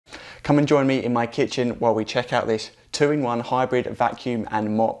Come and join me in my kitchen while we check out this 2-in-1 hybrid vacuum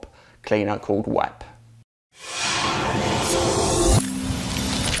and mop cleaner called WYPE.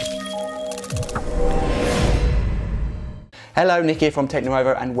 Hello, Nick here from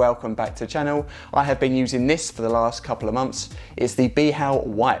TechNuovo and welcome back to the channel. I have been using this for the last couple of months. It's the Behow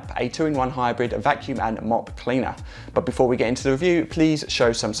WYPE, a 2-in-1 hybrid vacuum and mop cleaner. But before we get into the review, please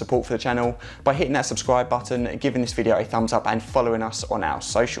show some support for the channel by hitting that subscribe button, giving this video a thumbs up and following us on our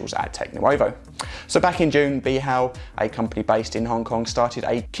socials at TechNuovo. So back in June, Behow, a company based in Hong Kong, started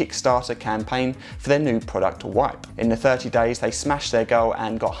a Kickstarter campaign for their new product WYPE. In the 30 days, they smashed their goal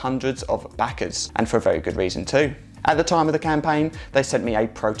and got hundreds of backers, and for a very good reason too. At the time of the campaign, they sent me a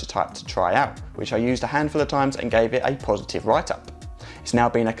prototype to try out, which I used a handful of times and gave it a positive write-up. It's now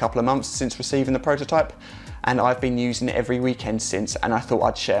been a couple of months since receiving the prototype, and I've been using it every weekend since, and I thought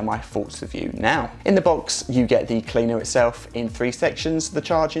I'd share my thoughts with you now. In the box, you get the cleaner itself in 3 sections, the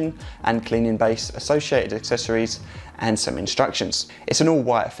charging and cleaning base, associated accessories, and some instructions. It's an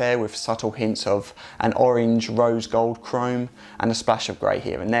all-white affair with subtle hints of an orange, rose gold chrome, and a splash of grey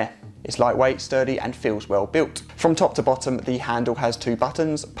here and there. It's lightweight, sturdy, and feels well built. From top to bottom, the handle has 2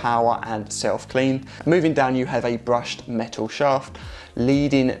 buttons, power and self-clean. Moving down, you have a brushed metal shaft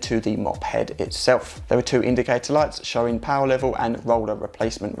leading to the mop head itself. There are 2 indicator lights showing power level and roller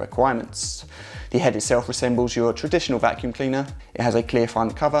replacement requirements. The head itself resembles your traditional vacuum cleaner. It has a clear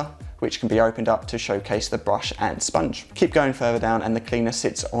front cover, which can be opened up to showcase the brush and sponge. Keep going further down and the cleaner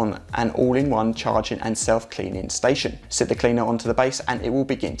sits on an all-in-one charging and self-cleaning station. Sit the cleaner onto the base and it will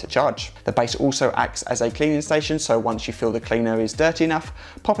begin to charge. The base also acts as a cleaning station, so once you feel the cleaner is dirty enough,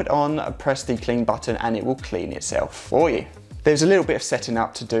 pop it on, press the clean button and it will clean itself for you. There's a little bit of setting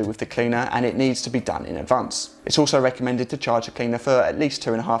up to do with the cleaner and it needs to be done in advance. It's also recommended to charge the cleaner for at least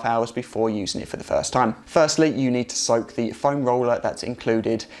 2.5 hours before using it for the first time. Firstly, you need to soak the foam roller that's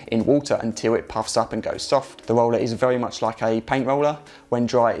included in water until it puffs up and goes soft. The roller is very much like a paint roller. When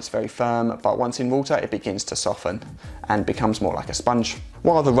dry, it's very firm, but once in water, it begins to soften and becomes more like a sponge.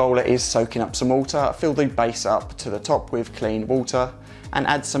 While the roller is soaking up some water, fill the base up to the top with clean water and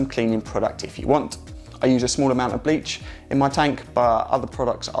add some cleaning product if you want. I use a small amount of bleach in my tank, but other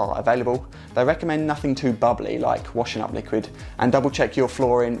products are available. They recommend nothing too bubbly like washing up liquid, and double check your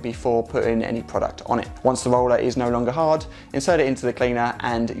flooring before putting any product on it. Once the roller is no longer hard, insert it into the cleaner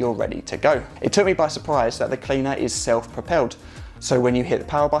and you're ready to go. It took me by surprise that the cleaner is self-propelled. So when you hit the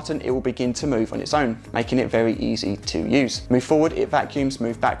power button, it will begin to move on its own, making it very easy to use. Move forward, it vacuums,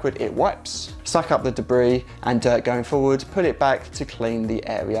 move backward, it wipes. Suck up the debris and dirt going forward, pull it back to clean the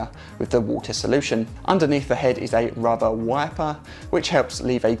area with the water solution. Underneath the head is a rubber wiper, which helps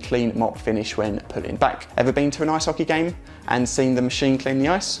leave a clean mop finish when pulling back. Ever been to an ice hockey game and seen the machine clean the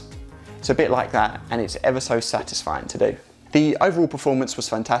ice? It's a bit like that, and it's ever so satisfying to do. The overall performance was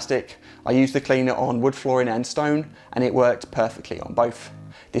fantastic. I used the cleaner on wood flooring and stone and it worked perfectly on both.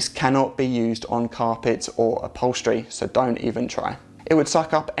 This cannot be used on carpets or upholstery, so don't even try. It would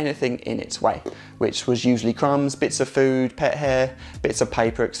suck up anything in its way, which was usually crumbs, bits of food, pet hair, bits of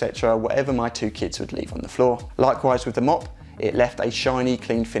paper, etc., whatever my 2 kids would leave on the floor. Likewise with the mop, it left a shiny,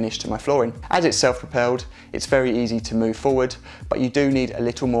 clean finish to my flooring. As it's self-propelled, it's very easy to move forward, but you do need a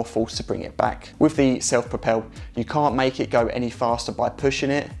little more force to bring it back. With the self-propel, you can't make it go any faster by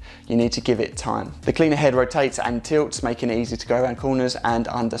pushing it, you need to give it time. The cleaner head rotates and tilts, making it easy to go around corners and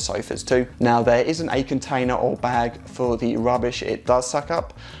under sofas too. Now, there isn't a container or bag for the rubbish it does suck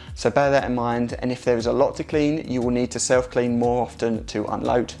up, so bear that in mind, and if there is a lot to clean, you will need to self-clean more often to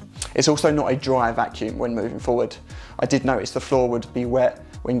unload. It's also not a dry vacuum when moving forward. I did notice the floor would be wet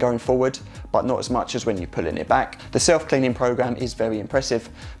when going forward, but not as much as when you're pulling it back. The self-cleaning program is very impressive.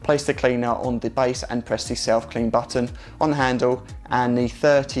 Place the cleaner on the base and press the self-clean button on the handle and the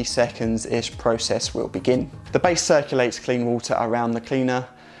 30 seconds-ish process will begin. The base circulates clean water around the cleaner,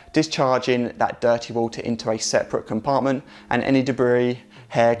 discharging that dirty water into a separate compartment and any debris,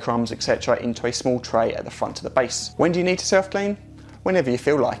 hair, crumbs, etc. into a small tray at the front of the base. When do you need to self-clean? Whenever you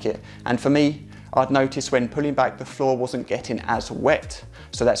feel like it. And for me, I'd noticed when pulling back the floor wasn't getting as wet,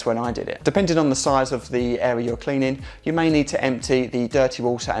 so that's when I did it. Depending on the size of the area you're cleaning, you may need to empty the dirty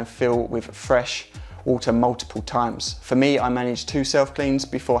water and fill with fresh water multiple times. For me, I managed 2 self-cleans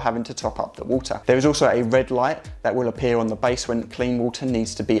before having to top up the water. There is also a red light that will appear on the base when clean water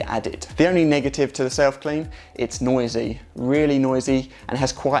needs to be added. The only negative to the self-clean, it's noisy, really noisy, and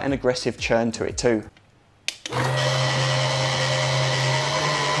has quite an aggressive churn to it too.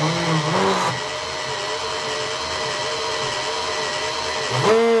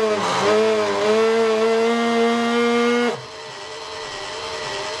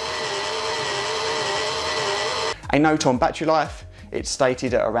 A note on battery life, It's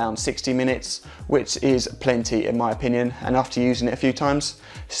stated at around 60 minutes, which is plenty in my opinion, and after using it a few times,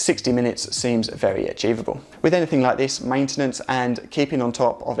 60 minutes seems very achievable. With anything like this, maintenance and keeping on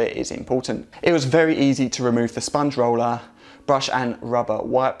top of it is important. It was very easy to remove the sponge roller, brush and rubber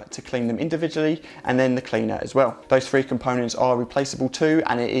wipe to clean them individually, and then the cleaner as well. Those three components are replaceable too,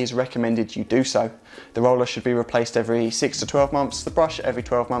 and it is recommended you do so. The roller should be replaced every 6 to 12 months, the brush every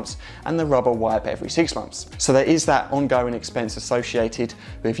 12 months, and the rubber wipe every 6 months. So there is that ongoing expense associated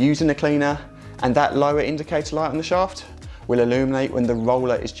with using the cleaner, and that lower indicator light on the shaft will illuminate when the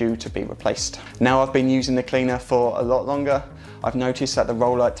roller is due to be replaced. Now I've been using the cleaner for a lot longer. I've noticed that the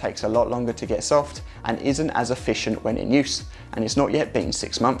roller takes a lot longer to get soft and isn't as efficient when in use, and it's not yet been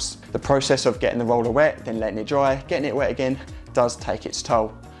 6 months. The process of getting the roller wet, then letting it dry, getting it wet again, does take its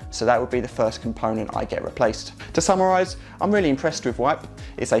toll. So that would be the first component I get replaced. To summarise, I'm really impressed with WYPE.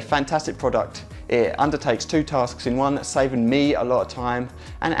 It's a fantastic product. It undertakes 2 tasks in one, saving me a lot of time,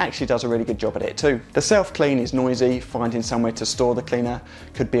 and it actually does a really good job at it too. The self-clean is noisy, finding somewhere to store the cleaner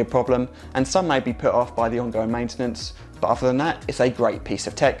could be a problem, and some may be put off by the ongoing maintenance, but other than that, it's a great piece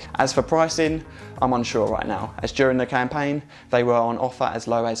of tech. As for pricing, I'm unsure right now, as during the campaign, they were on offer as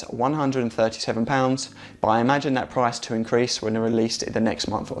low as £137, but I imagine that price to increase when they're released in the next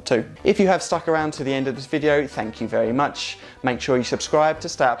month or two. If you have stuck around to the end of this video, thank you very much. Make sure you subscribe to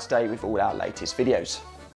stay up to date with all our latest videos.